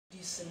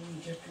ladies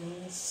and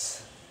gentlemen.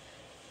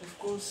 Of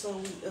course,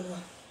 we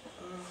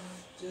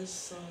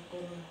just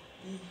gonna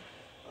be,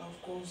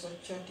 of course,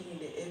 chatting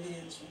the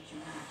evidence which you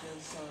will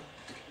just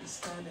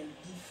scan and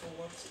give for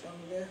what's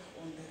down there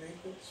on the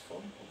records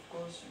form. Of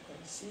course, you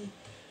can see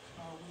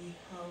we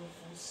have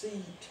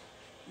said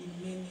in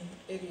many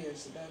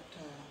areas that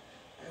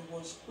I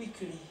was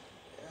quickly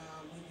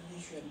with the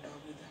issue and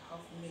with the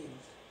half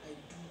males. I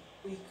do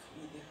quick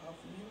with the half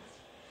males.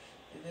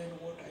 And then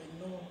what I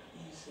know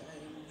is I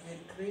am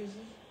very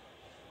crazy,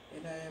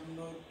 and I am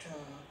not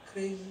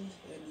crazy,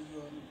 and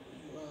you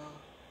are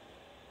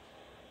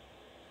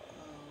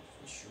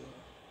for sure.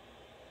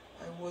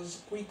 I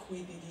was quick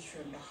with the issue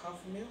and a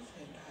half male,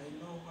 and I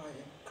know I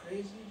am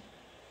crazy.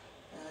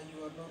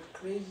 You are not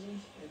crazy,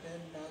 and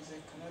then as a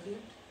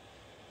Canadian,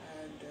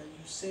 and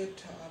you set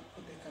up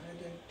the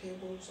Canadian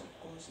tables, of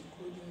course,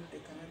 including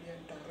the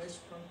Canadian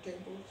restaurant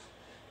tables,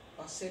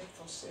 set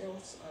for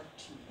sales at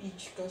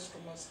each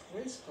customer's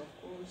risk, of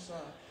course,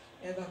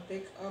 either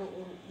take out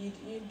or eat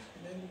in,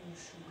 and then you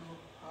should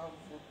have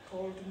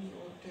told me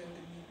or tell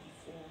me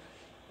before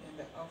and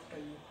after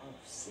you have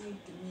seen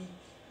me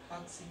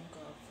asking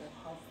for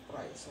half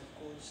price, of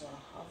course,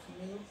 half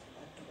meal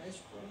at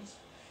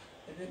restaurants.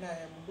 And then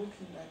I am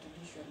looking at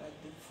this one at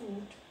the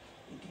food,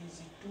 it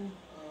is too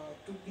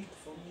big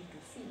for me to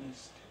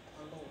finish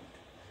alone.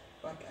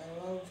 But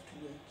I love to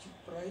a cheap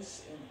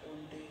price, and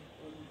on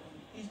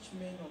each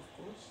main, of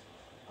course,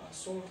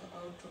 sold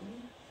out to me.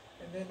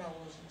 And then I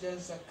was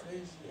just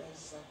crazy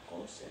as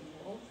cost and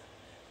wealth,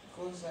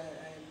 because I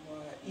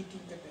am eating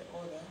the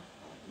order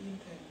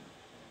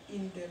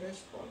in the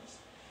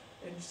restaurants,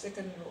 and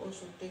secondly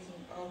also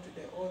taking out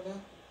the order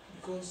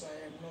because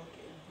I am not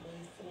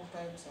employed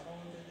 4 times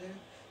around there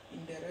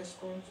in the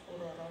restaurants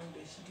or around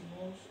the city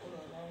malls or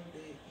around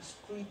the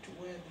street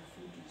where the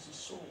food is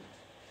sold.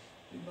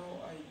 You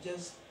know, I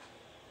just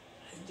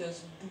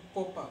do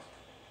pop-up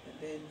and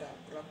then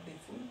grab the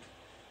food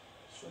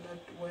so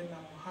that when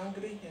I'm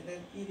hungry and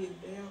then eat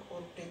it there or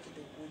take it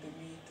with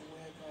me to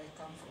wherever I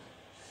come from.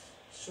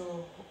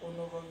 So on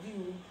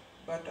overview,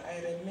 but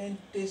I remain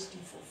tasty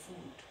for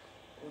food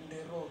on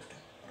the road,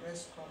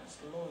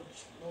 restaurants,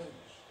 lodge,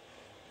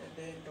 and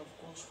then of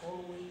course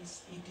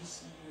always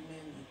etc, you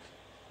name it.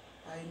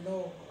 I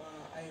know,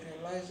 I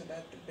realize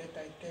that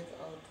better I take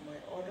out my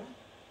order.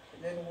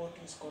 And then what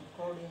is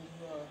controlling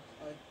your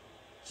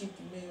cheap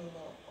meal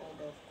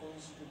order, of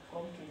course, you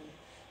promptly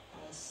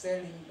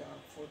selling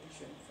for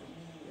this and for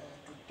me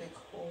to take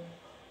home,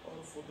 or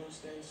for those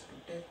guys to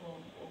take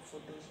home, or for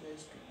those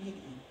guys to eat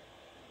in.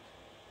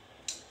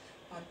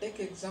 Take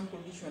example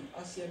this one,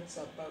 Asian's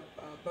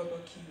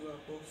barbecue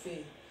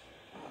buffet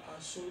are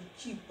so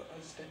cheap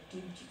as the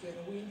tin chicken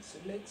wings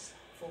legs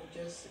for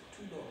just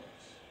 $2.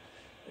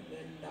 And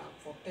then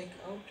for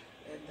takeout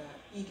and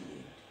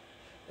eating.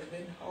 And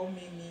then how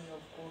many,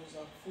 of course,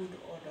 food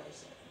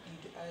orders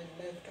did I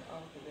left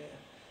out there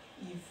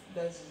if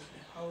that is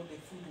how the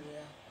food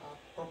were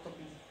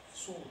properly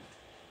sold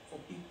for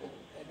people.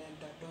 And then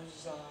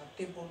those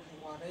tables, you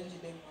arrange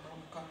them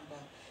around Canada,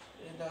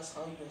 and that's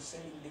how you're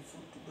selling the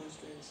food to those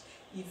guys.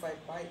 If I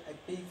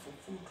pay for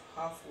food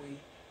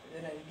halfway,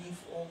 then I leave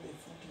all the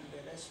food in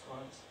the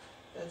restaurants.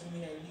 Doesn't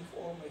mean I leave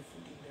all my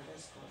food in the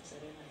restaurants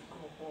and then I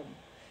go home.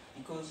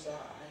 Because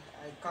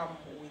I come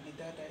with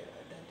that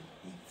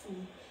big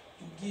food,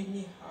 you give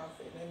me half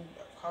and then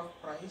half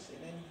price, and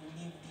then you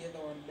leave the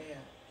other one there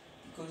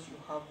because you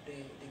have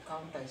the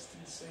counter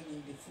still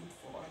selling the food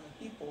for other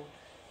people,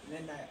 and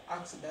then I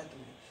ask that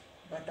way.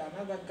 But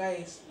another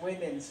guy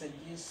went and said,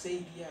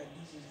 yeah,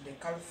 this is the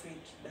culprit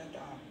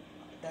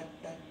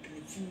that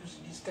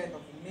refuse this kind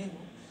of menu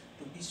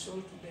to be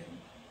sold to them.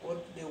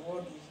 What they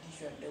want is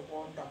this one, they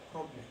want a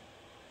problem.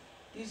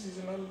 This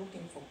is not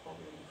looking for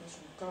problem, because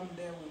we come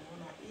there, we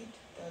want to eat.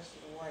 That's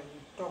why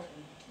we talk,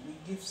 we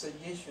give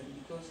suggestion,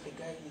 because the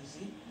guy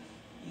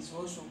is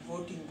also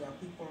voting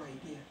people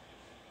idea.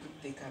 If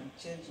they can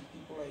change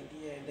people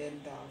idea, and then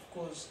of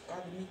course,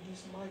 cut meat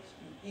this much,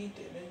 you eat,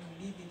 and then you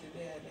leave it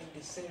there, and then they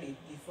sell it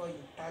before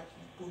you touch,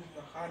 you put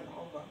your hand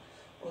over,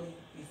 or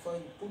before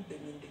you put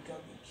them in the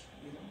garbage,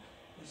 you know.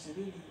 It's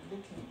really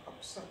looking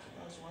absurd.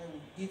 That's why we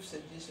give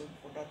suggestion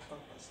for that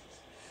purposes.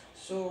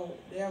 So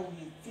there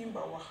we film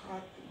our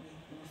heart,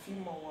 we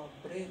film our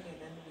brain, and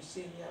then we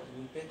say, yeah,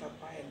 we better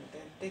buy and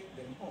then take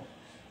them home.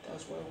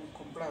 That's why we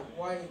comply.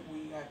 Why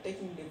we are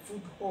taking the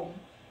food home,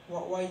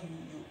 why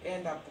you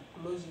end up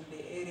closing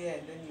the area,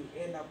 and then you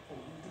end up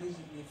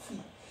increasing the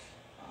fee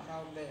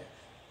around there.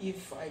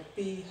 If I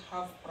pay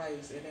half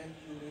price and then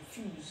you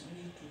refuse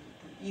me to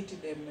eat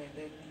them, and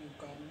then you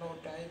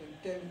cannot even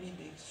tell me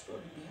the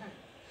story behind.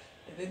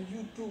 And then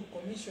you too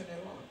commission a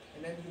lot,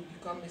 and then you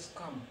become a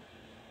scam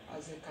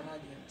as a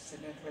Canadian.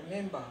 And then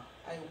remember,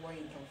 I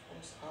went, of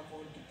course, have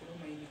a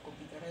diploma in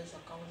computerized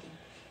accounting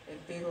and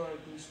payroll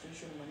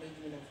administration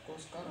management, of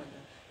course, Canada.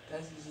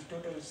 That is the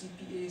total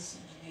CPA,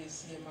 CGA,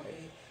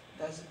 CMA.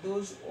 That's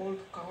those all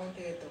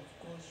counted, of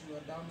course, you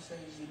are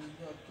downsizing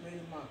your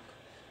trademark,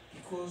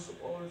 because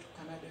all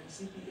Canadian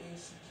CPA,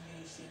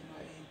 CGA,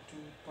 CMA to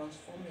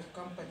transform a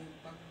company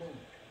backbone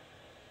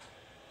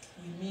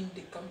we mean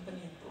the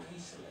company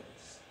employees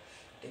levels,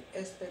 the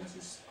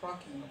expenses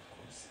tracking, of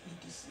course,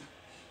 etc.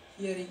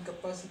 Hearing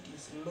capacity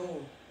is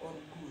low or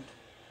good.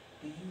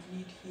 Do you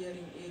need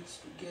hearing aids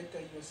to get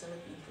yourself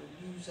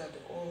introduced at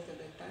all the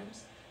times,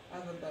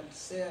 other than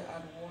share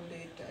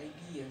unwanted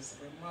ideas,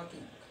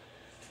 remarking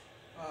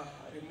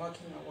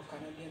our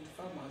Canadian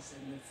farmers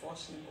and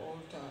forcing all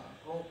the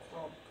raw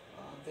crop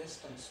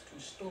harvesters to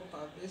stop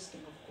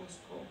harvesting, of course,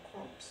 raw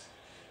crops.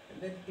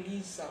 And then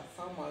please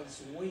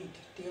farmers wait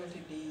till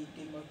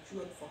they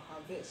matured for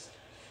harvest.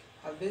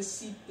 Harvest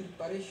seed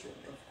preparation,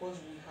 of course,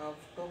 we have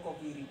talk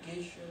of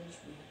irrigations,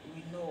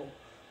 we know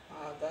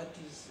that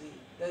is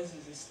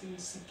still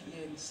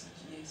CPA and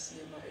CGA,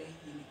 CMA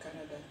in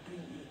Canada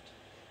doing it,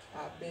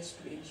 best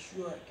to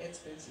ensure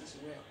expenses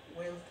were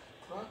well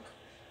tracked,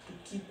 to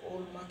keep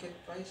all market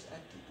price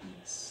at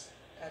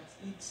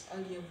its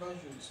earlier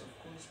versions, of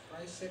course,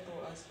 price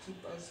settle as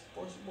cheap as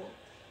possible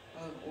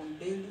on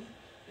daily.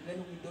 And then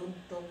we don't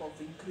talk of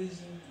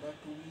increasing, but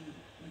we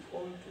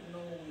all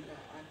know we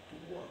are at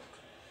work,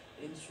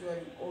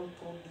 ensuring all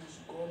produce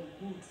gone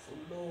good for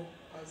low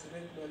as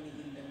regularly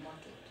in the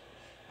market.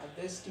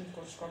 Harvesting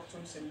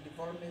constructions and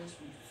developments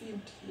we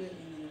filmed here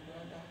in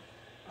Uganda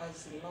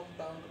as locked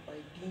down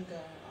by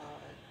Dinga,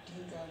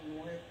 and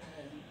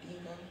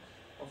Dinga,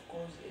 of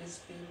course,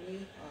 SPLA,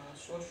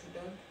 South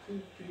Sudan,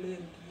 who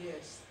claimed,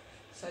 yes,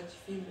 such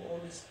film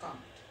always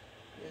camped.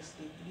 Yes,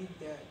 they believe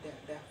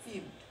they're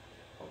filmed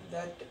of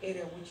that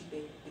area which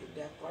they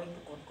are trying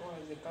to control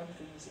as a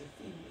country is a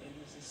film and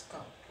is a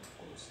scam, of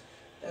course.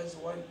 That's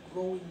why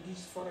growing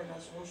these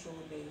foreigners also,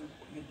 the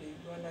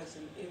Ugandans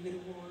in every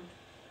world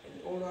and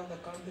all other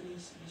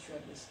countries, this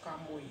one is scam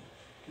way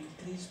to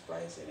increase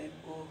price and then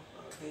go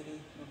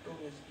very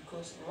notorious,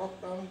 because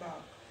lockdown,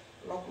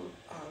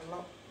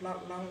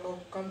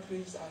 landlocked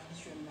countries are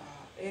different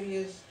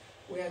areas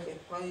where the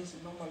price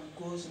normally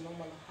goes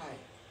normal high.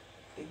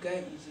 The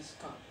guy is a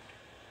scam.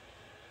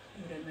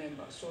 You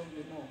remember, so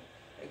you know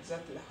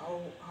exactly how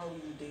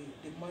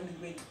the money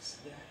rates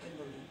they are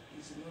handling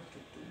is not too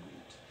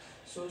good.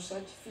 So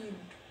such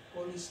filmed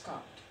always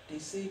capped. They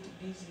said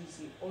this is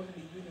the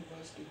only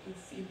university who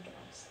filmed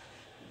us,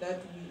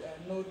 that we are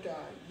not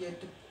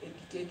yet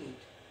educated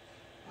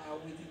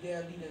with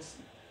their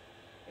leadership.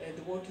 And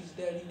what is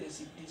their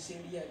leadership? They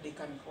said, yeah, they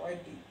can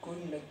write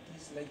going like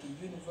this like a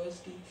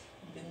university,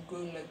 then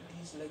going like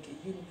this like a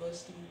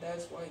university.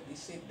 That's why they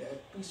said they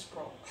are too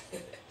strong.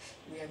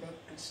 We are not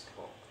too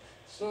strong.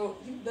 So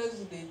if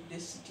that's the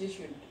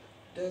situation,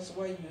 that's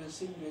why you are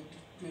saying you're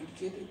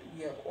educated.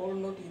 We are all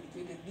not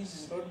educated. This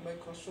is not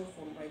Microsoft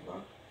on my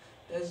back.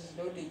 This is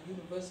not a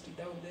university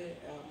down there,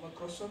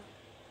 Microsoft.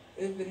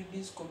 Every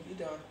this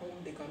computer at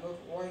home, they cannot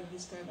write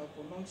this kind of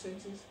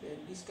nonsenses,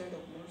 and this kind of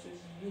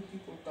nonsense you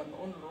people can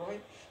only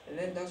write, and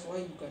then that's why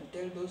you can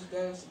tell those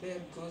girls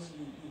there, because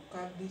you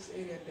cut this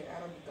area, the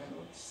Arab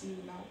cannot see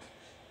now,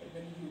 and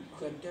then you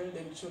can tell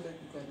them so that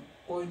you can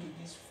point to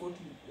these 40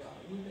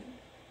 women.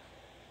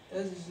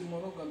 That is the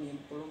monogamy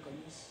and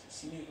polygamy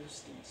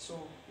scenarios thing.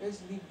 So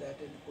let's leave that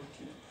and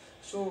continue.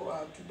 So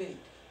today,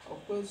 of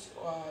course,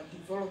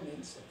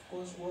 developments, of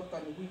course, what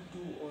can we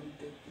do on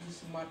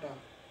this matter?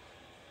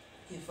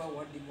 If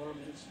our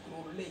developments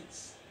grow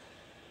legs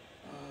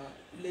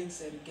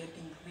and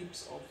getting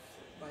grips of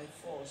by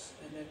force,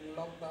 and then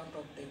lockdown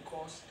of the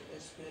cost,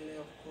 SPLA,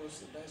 of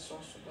course, that's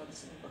also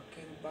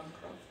became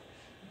bankrupt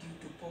due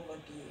to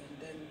poverty,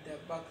 and then the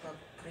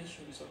bankrupt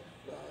creations of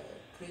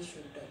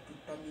creation that to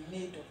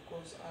terminate, of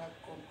course, Arab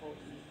control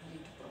in the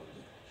unity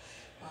project.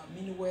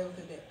 Meanwhile,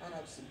 the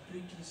Arabs,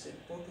 British, and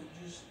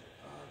Portuguese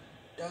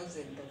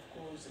doesn't, of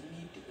course,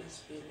 need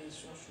SPLA,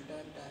 South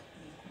Sudan, that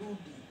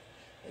included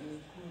in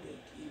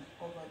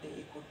over the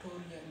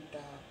Equatorian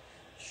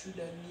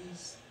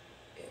Sudanese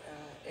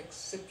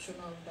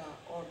exceptional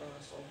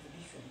orders of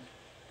division,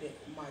 the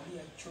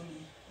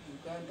Acholi,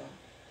 Uganda,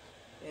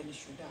 and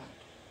Sudan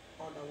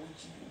order,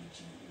 which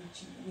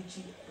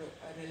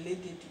are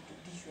related to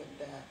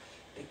different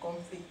the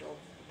conflict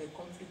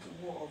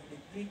war of the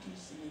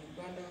British in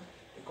Uganda,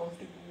 the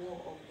conflict war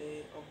of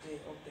the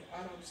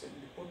Arabs and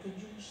the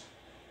Portuguese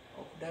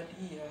of that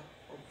year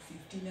of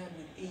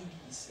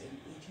 1580s and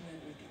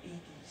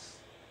 1880s,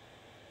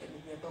 and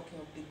we are talking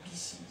of the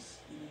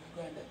BCs in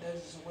Uganda. That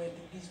is when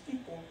these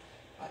people,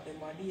 the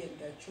Mahdi and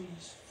the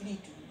Acholis,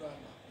 flee to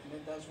Uganda, and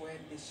then that's when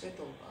they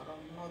settle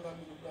around northern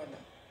Uganda.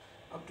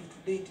 Up to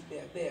today,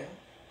 they are there.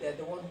 They are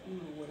the one who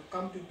will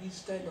come to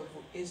this kind of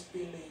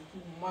SPLA,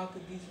 who mark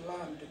this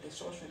land, the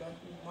South Sudan,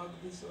 who mark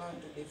this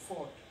land, they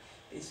fought.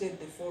 They said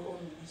they fought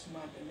only this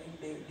month, and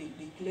then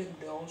they claim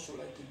they are also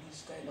like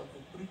this kind of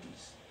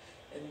British,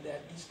 and they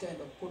are this kind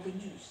of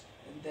Portuguese,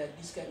 and they are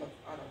this kind of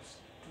Arabs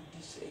to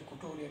these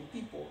Equatorian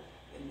people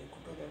and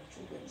Equatorial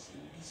children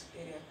in this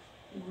area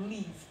who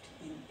lived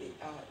in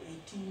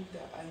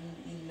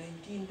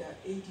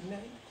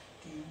 1989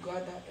 to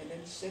Uganda, and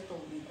then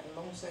settled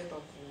alongside of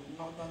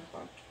northern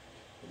part,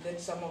 and then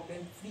some of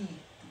them flee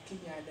to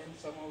Kenya, and then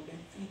some of them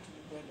flee to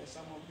Uganda,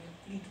 some of them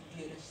flee to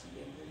DRC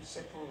and then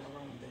settle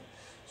around there.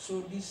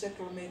 So this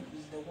settlement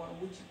is the one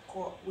which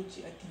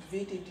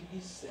activated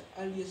this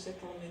earlier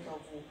settlement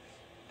of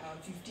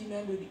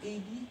 1500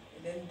 AD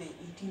and then the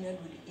 1800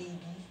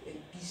 AD and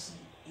BC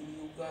in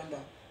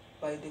Uganda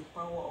by the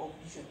power of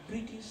the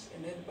British,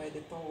 and then by the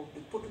power of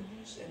the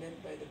Portuguese, and then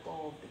by the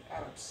power of the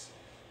Arabs.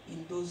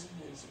 In those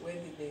years when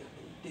the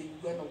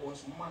Uganda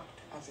was marked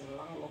as a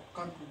landlocked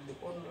country, the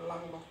only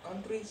landlocked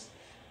countries,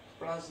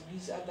 plus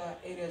these other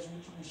areas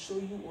which we show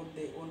you on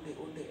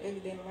the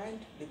evident line,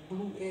 the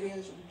blue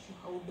areas which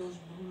how those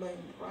blue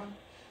lines run,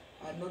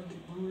 not the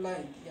blue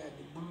line, yeah,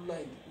 the blue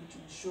line which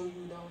we show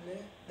you down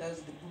there,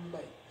 that's the blue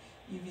line.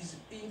 If it's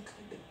pink,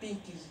 the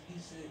pink is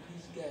this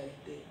guy,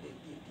 the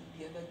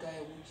other guy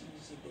which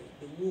is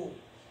the war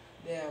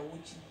there,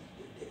 which is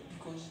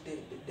because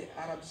the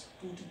Arabs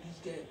put this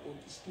guy on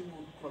still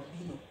on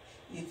Rabino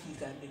if he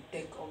can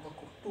take over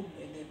Khartoum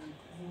and then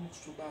rule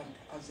Sudan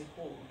as a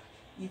whole.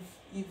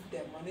 If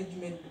their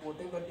management,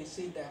 whatever they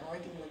say, they're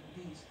writing like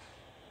this,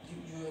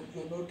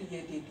 you're not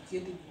yet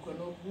educated, you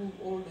cannot rule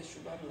all the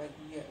Sudan like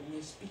we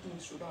are speaking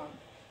Sudan.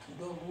 You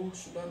don't rule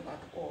Sudan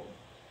at all.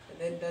 And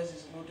then that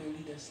is not a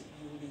leadership.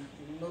 You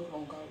will no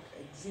longer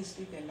exist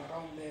even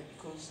around there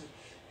because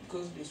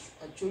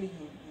actually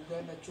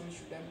Uganda, actually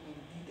Sudan will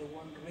be the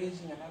one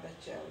raising another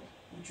child,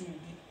 which will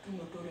be too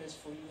notorious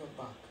for your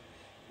back.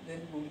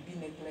 Then will be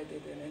neglected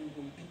and then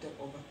will be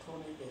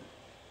overthrown again.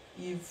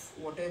 If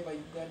whatever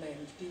Uganda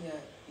and Kenya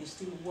is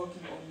still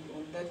working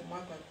on that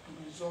matter to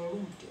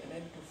resolve it and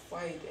then to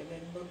fight, and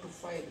then not to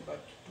fight but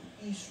to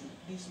issue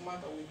this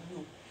matter with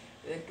you,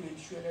 then to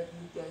ensure that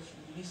you guys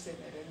will listen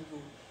and then you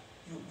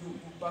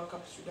back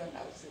up Sudan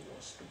as it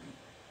was to be.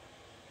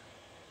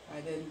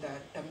 And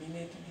then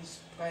terminate this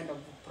kind of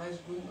price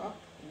going up,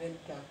 and then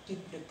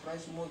keep the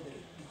price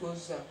moderate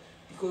because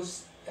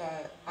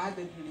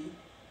addedly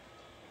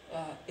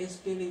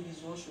SPLA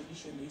is also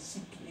additionally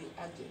CPA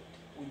agent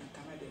with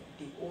Canada.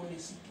 They own a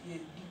CPA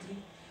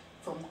degree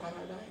from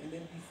Canada, and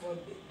then before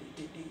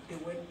they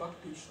went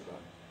back to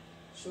Sudan.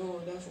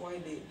 So that's why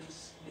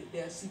they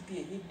are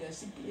CPA. If they are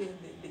CPA,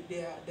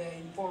 they are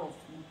involved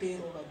in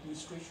payroll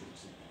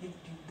administrations. If you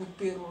do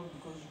payroll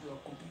because you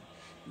are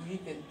you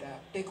even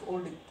take all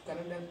the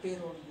Canadian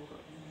payroll, you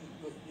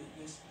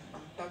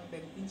tag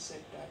them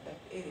inside that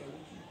area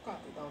which you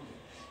can't down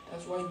there.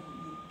 That's why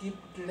you give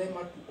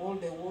dilemma to all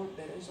the world,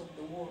 the rest of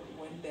the world,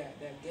 when they're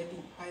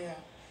getting higher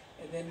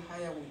and then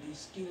higher with the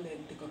skill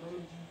and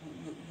technology.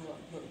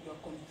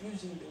 You're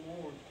confusing the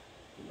world.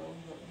 You know,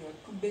 you're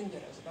too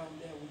dangerous down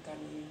there. We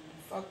can in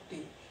fact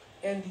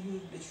end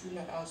you the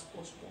sooner as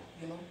possible,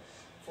 you know,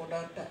 for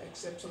that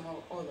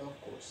exceptional order,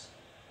 of course.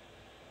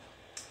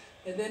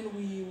 And then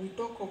we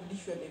talk of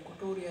different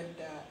Equatorian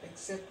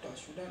accept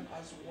Sudan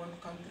as one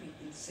country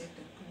in set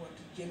toward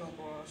general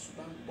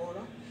Sudan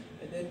border,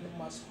 and then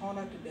must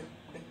honor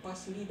the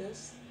past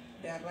leaders,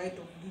 their right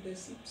of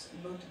leaderships,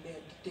 not their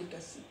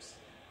dictatorships.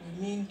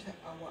 We mean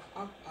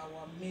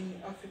our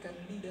main African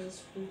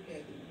leaders who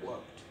had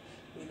worked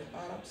with the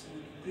Arabs,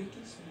 with the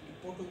British, with the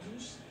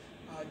Portuguese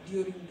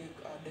during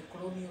the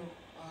colonial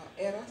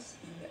eras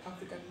in the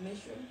African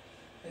nation.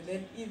 And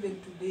then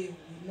even today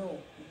we know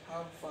we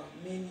have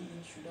many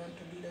in Sudan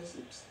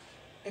leaderships,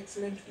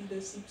 excellent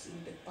leaderships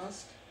in the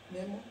past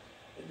memo,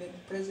 and then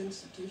present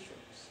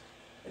situations.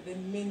 And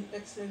then many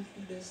excellent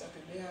leaders at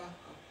their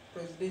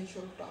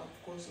presidential,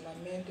 of course,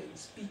 lament and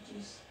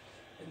speeches.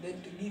 And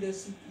then the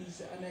leadership is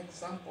an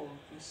example.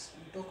 We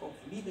talk of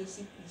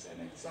leadership is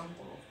an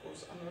example, of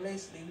course,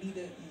 unless the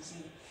leader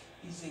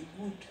is a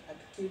good at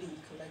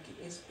killing like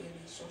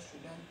SPLA South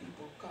Sudan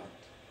people can't.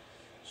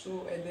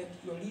 So, and then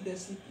your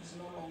leadership is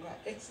no longer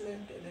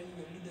excellent, and then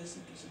your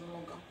leadership is no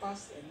longer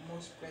past and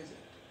most present.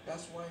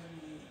 That's why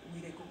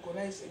we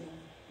recognize and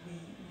we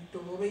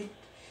tolerate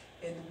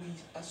and we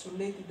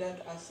isolate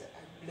that as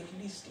a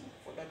blacklisting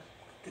for that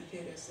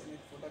criteria and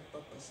for that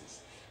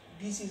purposes.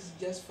 This is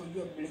just for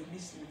your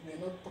blacklisting. We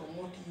are not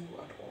promoting you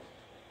at all.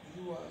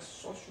 You are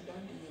South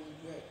Sudan,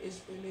 you are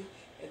SPLA,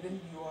 and then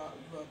you are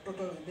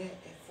totally there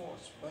a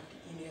force, but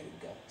in a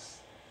regards.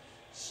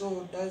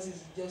 So that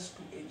is just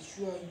to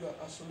ensure your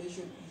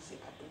isolation is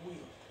at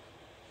will.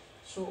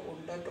 So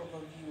on that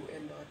overview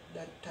and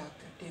that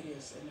criteria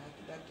and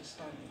at that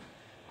standing.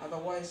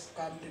 Otherwise,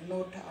 can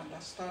not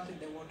understand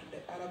what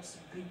the Arabs,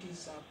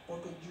 British,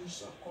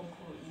 Portuguese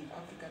control in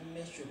African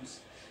nations,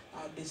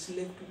 the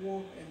slave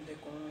war and the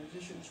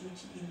colonizations,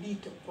 which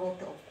indeed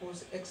brought, of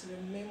course,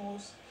 excellent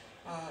memos,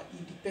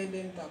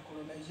 independent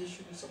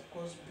colonizations, of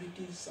course,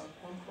 British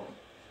control.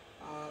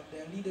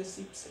 Their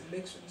leaderships,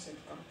 elections and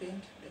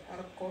campaign. The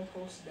Arab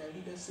controls their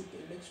leadership,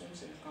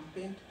 elections and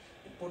campaign.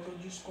 The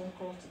Portuguese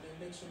controls the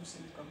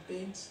elections and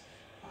campaigns.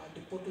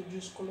 The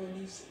Portuguese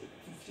colonies,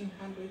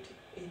 1500,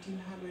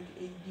 1800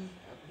 AD,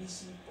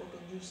 BC,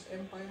 Portuguese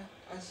Empire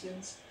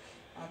Asian,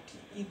 at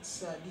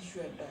its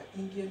different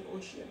Indian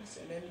Oceans,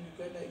 and then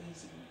Uganda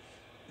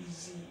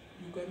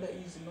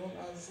is known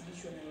as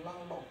a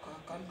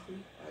landlocked country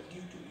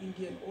due to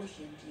Indian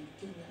Ocean in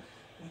Kenya.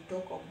 we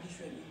talk of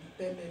this one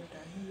independent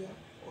here,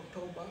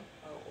 October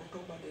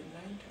the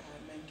 9th,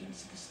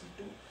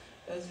 1962.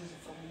 That is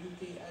from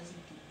UK as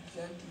it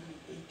began in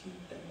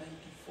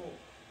 1894,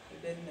 and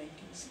then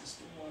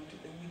 1961.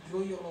 The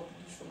withdrawal of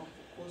this one, of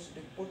course,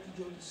 the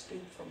Portugal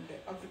state from the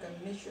African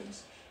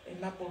nations,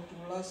 enable to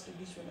last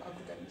this one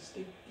African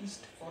state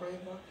peace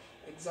forever.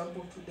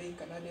 Example today,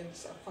 Canadian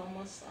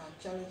farmers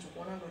challenge 100%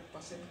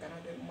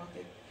 Canadian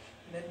market.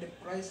 And then the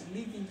price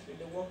living in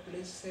the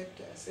workplace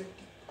safety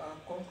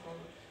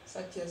control,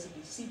 such as the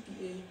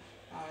CPA,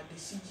 the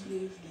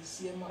CGA, the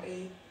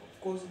CMA,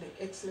 of course the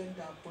excellent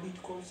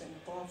political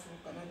and powerful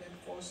Canadian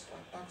forced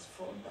tax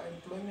fraud,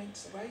 employment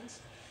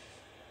rights,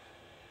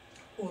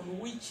 on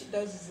which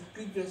that is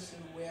previously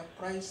were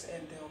price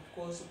and of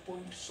course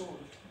point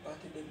sold, but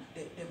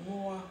the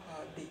more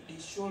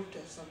the short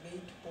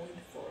surveyed point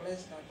for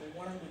less than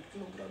 100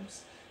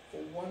 kilograms for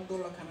 $1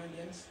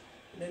 Canadians.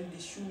 And then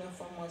the schooner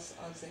farmers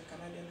as the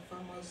Canadian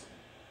farmers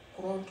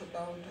ground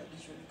down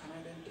traditional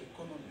Canadian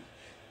economy,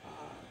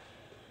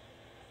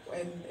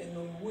 and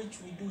on which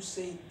we do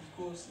say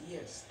because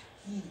yes,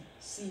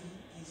 she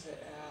is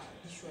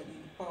usually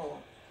in power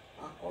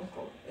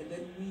control, and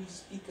then we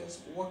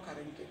speakers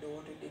wakaring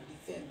they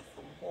defend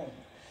from home,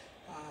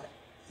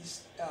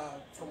 is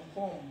from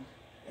home,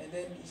 and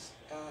then is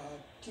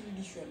till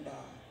edition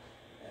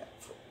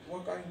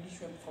wakaring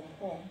edition from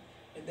home,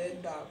 and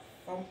then the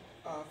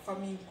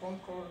farming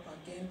control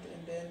again,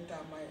 and then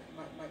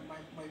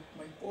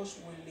my post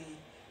will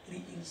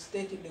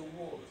reinstate the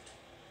world.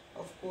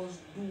 Of course,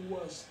 do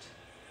worst.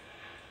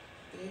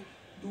 Okay,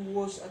 do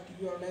worst at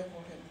your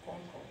level and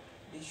control.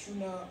 The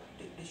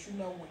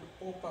schooner will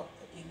pop up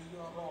in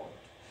your road,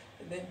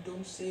 and then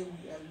don't say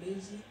we are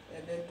lazy,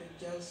 and then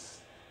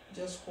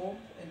just home,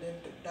 and then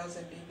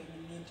doesn't even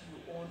mean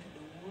you own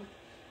the world,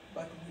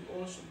 but we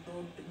also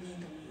don't mean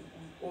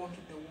we own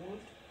the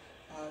world.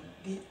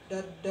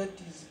 That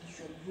is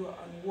your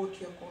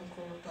unworthier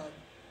control.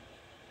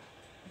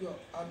 Your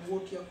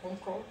unworthier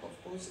control, of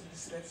course,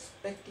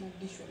 disrespecting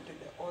to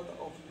the order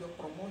of your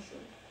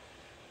promotion.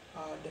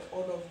 The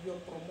order of your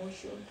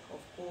promotion,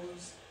 of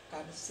course,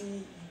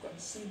 you can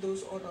see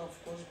those order,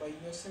 of course, by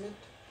yourself.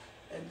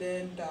 And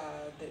then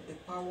the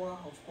power,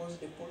 of course,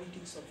 the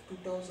politics of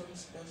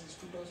 2000s, that is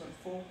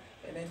 2004,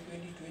 and then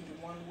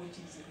 2021, which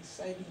is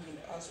residing in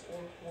us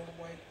all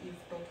worldwide. If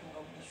talking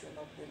of the issue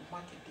of the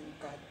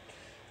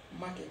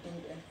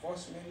marketing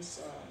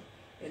enforcements,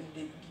 and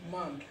the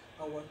demand,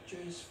 our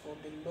choice for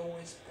the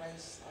lowest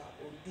price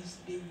on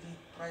these daily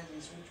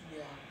prices which we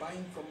are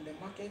buying from the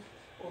market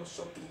or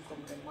shopping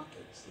from the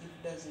markets, if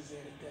that is a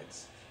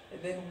regards.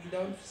 And then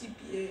without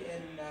CPA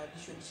and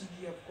addition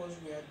CG, of course,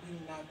 we are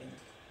doing nothing,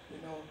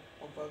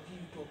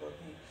 overview to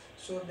overview.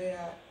 So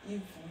there,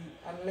 if we,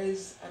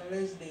 unless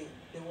the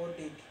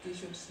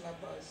education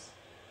syllabus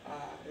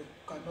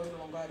can no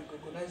longer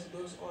recognize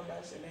those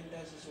orders, and then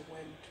that is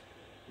when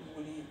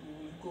we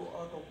will go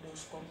out of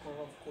those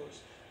control, of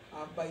course.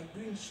 By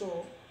doing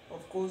so,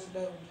 of course,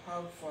 that we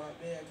have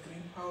their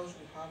greenhouse,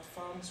 we have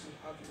farms, we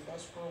have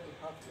industrial, we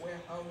have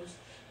warehouse,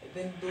 and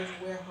then those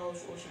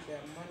warehouse also they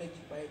are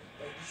managed by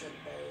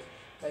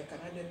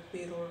Canadian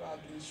payroll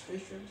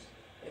administrations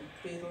and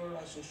payroll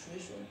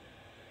association,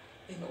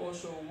 and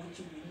also which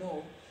we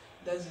know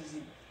that is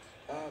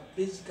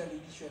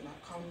basically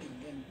accounting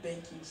and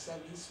banking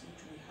service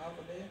which we have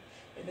there.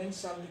 And then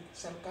Sal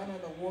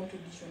Canada want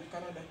edition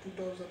Canada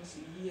 2000s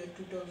in year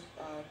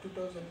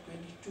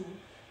 2022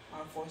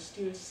 for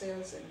steel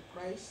sales and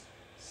price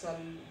shall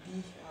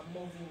be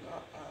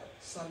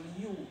shall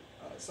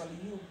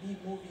you be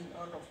moving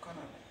out of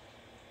Canada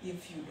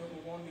if you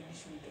don't want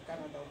edition the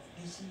Canada of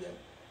this year,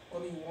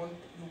 or you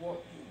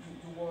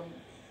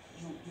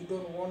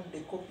don't want the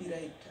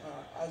copyright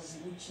as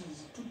which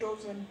is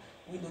 2000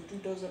 with the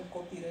 2000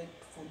 copyright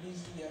for this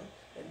year,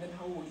 and then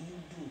how will you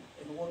do,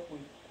 and what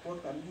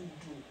can you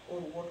do, or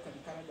what can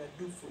Canada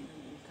do for you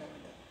in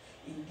Canada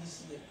in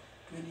this year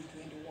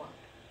 2021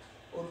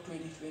 or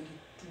 2022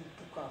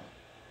 to come.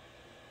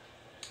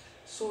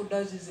 So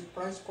that is the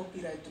price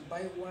copyright. To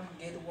buy one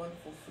get one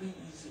for free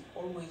is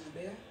always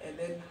there, and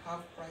then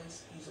half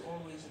price is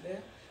always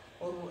there,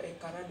 or a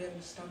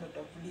Canadian standard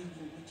of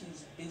living which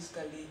is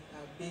basically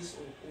based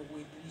on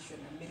with edition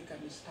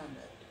American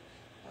standard.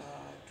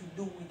 To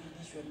do with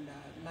edition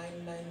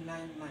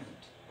 9999,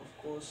 of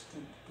course, to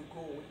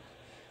go with.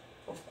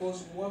 Of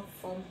course, work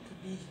farm to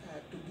be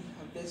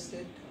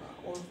harvested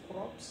all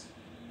crops,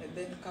 and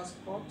then cash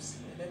crops,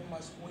 and then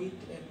must wait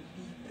and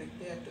be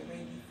prepared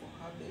ready for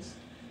harvest.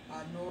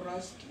 No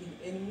rust in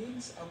any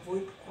means.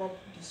 Avoid crop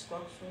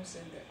destructions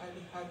and the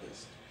early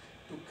harvest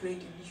to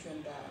create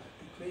edition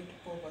to create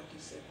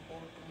poverty and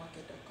hold to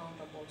market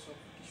accountables of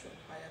edition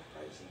higher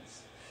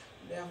prices.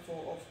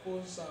 Therefore, of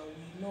course,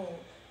 we know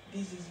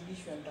this is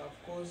edition. Of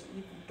course,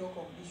 if we talk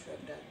of edition,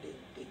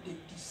 the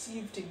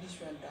deceived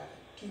edition,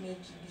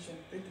 teenage edition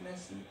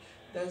pregnancy,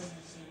 that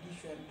is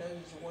edition. That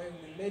is why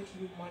we let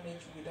you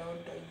manage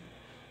without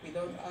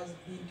us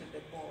being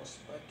the boss,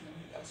 but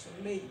we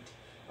isolate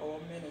our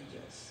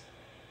managers.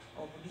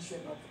 of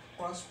addition of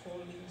cross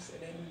holdings,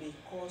 and then may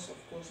cause,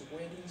 of course,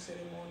 wedding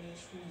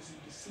ceremonies, who is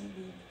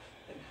deceiving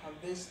and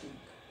harvesting.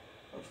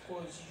 Of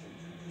course,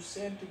 you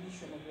send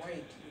addition of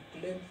white, you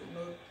claim for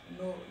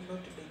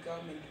not the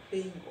government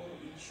paying or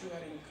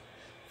insuring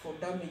for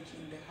damage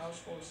in the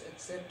households,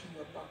 except you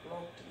are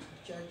backlogged in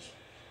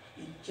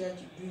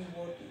church doing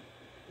what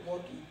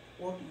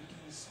it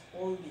is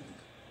holding,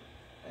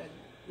 and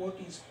what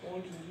is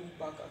holding you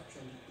back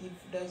actually. If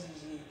that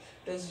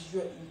is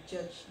you are in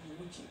church,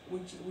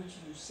 which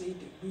you said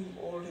doing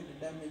all the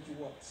damage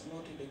works,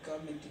 not the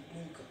government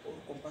doing or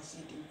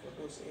compensating for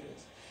those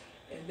areas.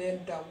 And then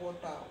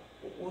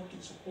what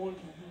is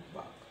holding you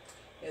back,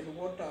 and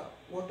what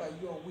are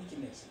your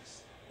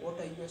weaknesses, what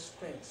are your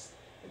strengths,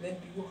 and then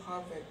do you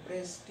have a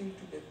breast still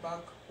to the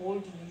back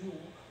holding you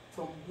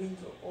from doing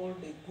all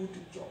the good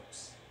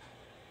jobs,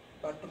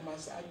 but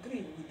must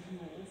agree with you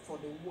for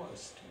the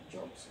worst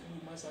jobs. We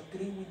must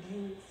agree with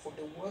you for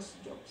the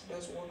worst jobs.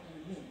 That's what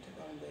we need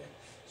down there.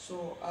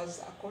 So as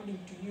according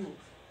to you,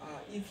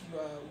 if you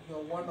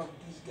are one of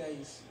these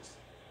guys,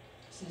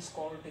 is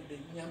called the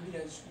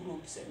Nyambiras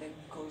groups, and then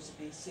because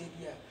they say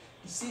they are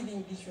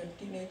deceiving this one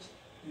teenage,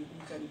 we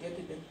can get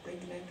them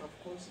pregnant, of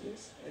course,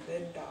 yes. And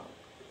then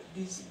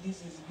this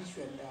is this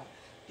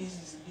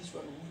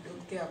one, we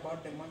don't care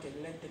about the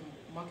market, let the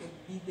market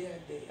be there,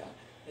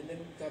 and then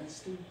we can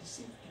still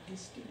deceive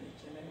this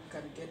teenage, and then we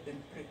can get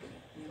them pregnant,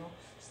 you know.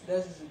 So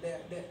that is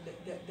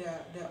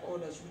their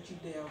orders, which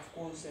they are, of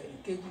course,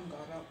 engaging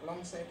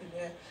alongside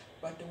there.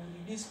 But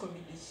with these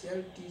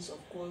confidentialities,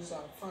 of course,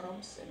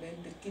 forums, and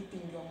then the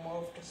keeping your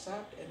mouth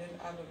shut, and then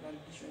other than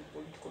additional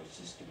political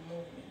system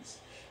movements.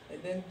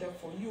 And then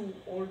for you,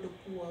 all the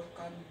poor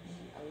can be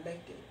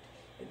elected.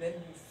 And then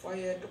you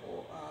fired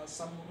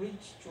some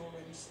rich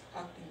children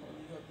acting on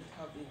your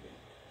behalf even.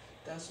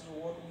 That's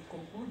what we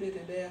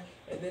concluded there.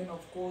 And then,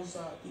 of course,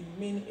 in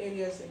many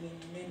areas,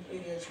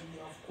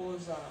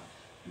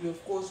 we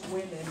of course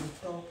went and we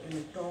talk,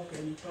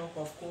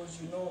 of course,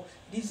 you know,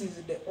 this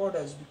is the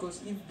orders,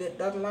 because if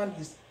that land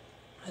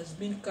has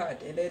been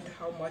cut, and then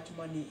how much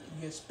money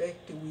you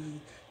expect, we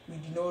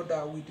did not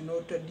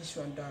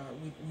tradition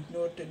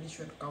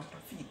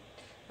counterfeit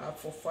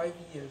for 5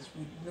 years,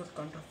 we did not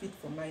counterfeit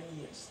for 9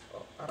 years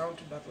around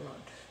that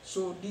land.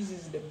 So this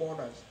is the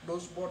borders.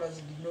 Those borders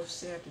did not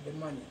set the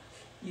money.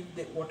 If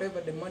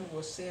whatever the money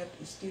was set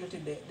is still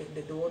the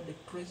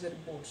treasury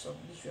boards of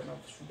this one of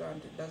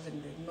Sudan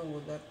doesn't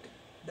know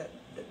that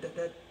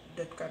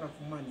kind of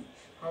money,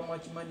 how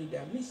much money they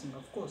are missing.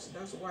 Of course,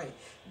 that's why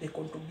the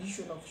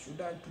contribution of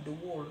Sudan to the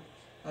world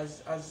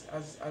has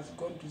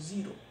gone to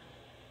zero.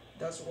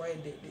 That's why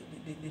the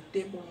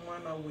table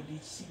manner with the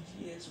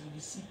CGS, with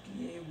the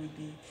CPA,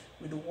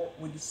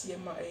 with the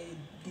CMIA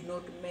did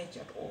not match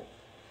at all.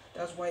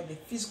 That's why the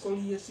fiscal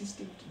year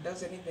system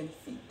doesn't even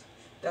fit.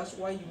 That's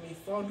why you may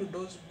find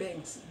those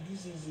banks,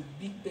 this is a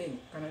big bank,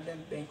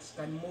 Canadian banks,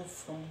 can move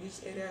from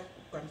this area,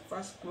 can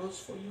first close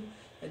for you,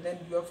 and then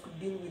you have to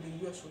deal with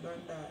the US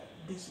Sudan,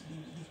 the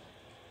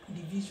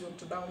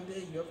divisions down there.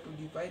 You have to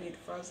divide it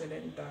first, and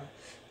then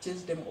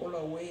chase them all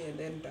away, and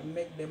then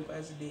make them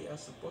as they are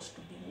supposed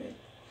to be made.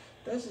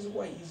 That is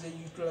why it's a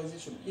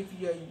utilization. If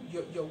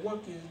your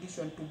work is this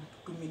one to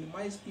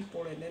minimize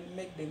people and then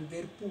make them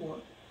very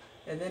poor,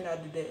 and then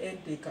at the end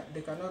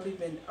they cannot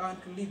even earn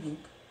a living,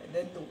 and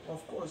then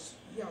of course,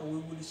 yeah, we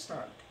will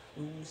stand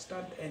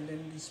and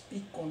then we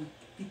speak on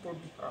people's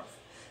behalf.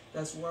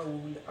 That's why we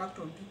will act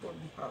on people's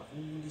behalf.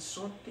 We will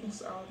sort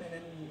things out, and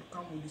then we will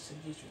come with a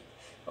suggestion.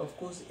 Of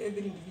course,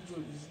 every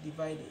individual is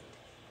divided.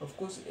 Of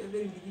course,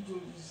 every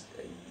individual is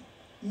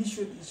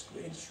mission is to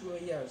ensure,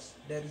 yes,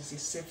 there is a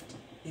safety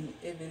in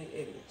every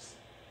areas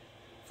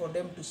for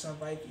them to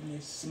survive in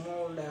a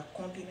small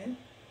continent,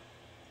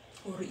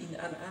 or in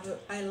another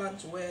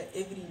islands where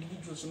every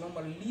individual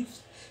normally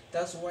lives.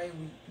 That's why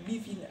we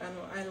live in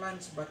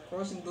islands, but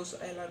crossing those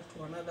islands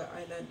to another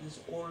island is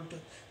old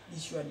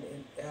issue and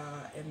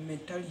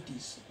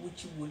mentalities,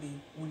 which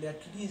will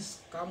at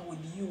least come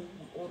with you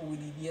or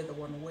with the other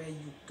one, where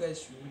you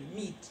guys will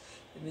meet,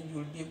 and then you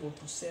will be able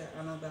to share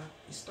another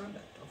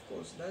standard. Of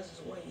course, that is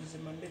why it's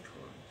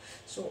mandatory.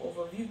 So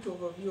overview to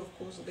overview, of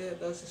course,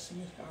 that's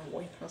me,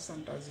 White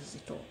Hassan, as is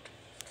taught.